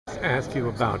ask you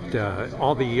about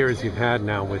all the years you've had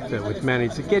now with Manny.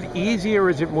 Does it get easier, or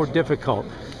is it more difficult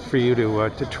for you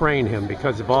to train him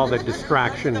because of all the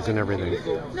distractions and everything?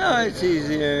 No, it's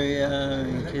easier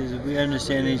because we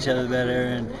understand each other better,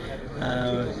 and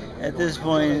at this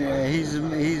point, he's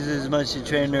as much a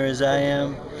trainer as I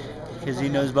am because he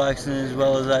knows boxing as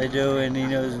well as I do, and he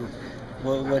knows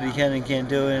what he can and can't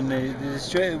do, and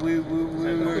we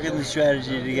work in the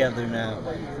strategy together now.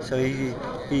 So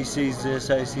he sees this,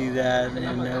 I see that,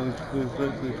 and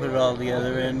we put it all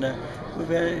together, and we've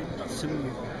had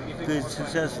some good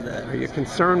success with that. Are you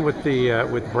concerned with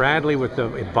with Bradley, with the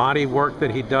body work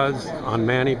that he does on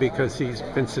Manny, because he's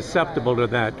been susceptible to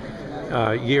that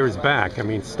years back? I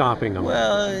mean, stopping him.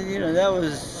 Well, that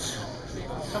was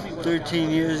 13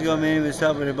 years ago. Manny was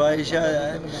stopped with a body shot.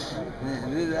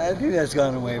 I think that's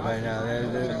gone away by now.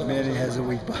 Manny has a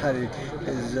weak body.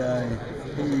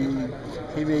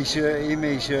 He makes sure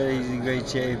he's in great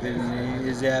shape, and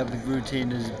his ab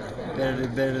routine is better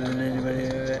than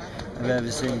anybody I've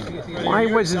ever seen. Why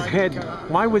was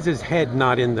his head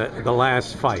not in the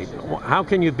last fight? How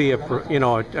can you be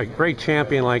a great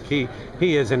champion like he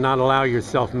is and not allow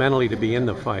yourself mentally to be in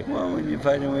the fight? Well, when you're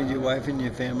fighting with your wife and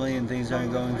your family and things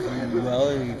aren't going for you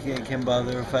well, you can't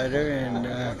bother a fighter, and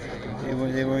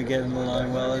they weren't getting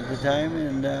along well at the time,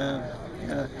 and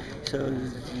so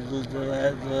the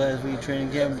last week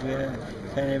training camp,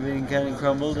 everything kind of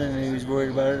crumbled, and he was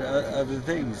worried about other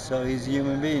things. So he's a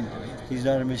human being. He's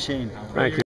not a machine. Thank you.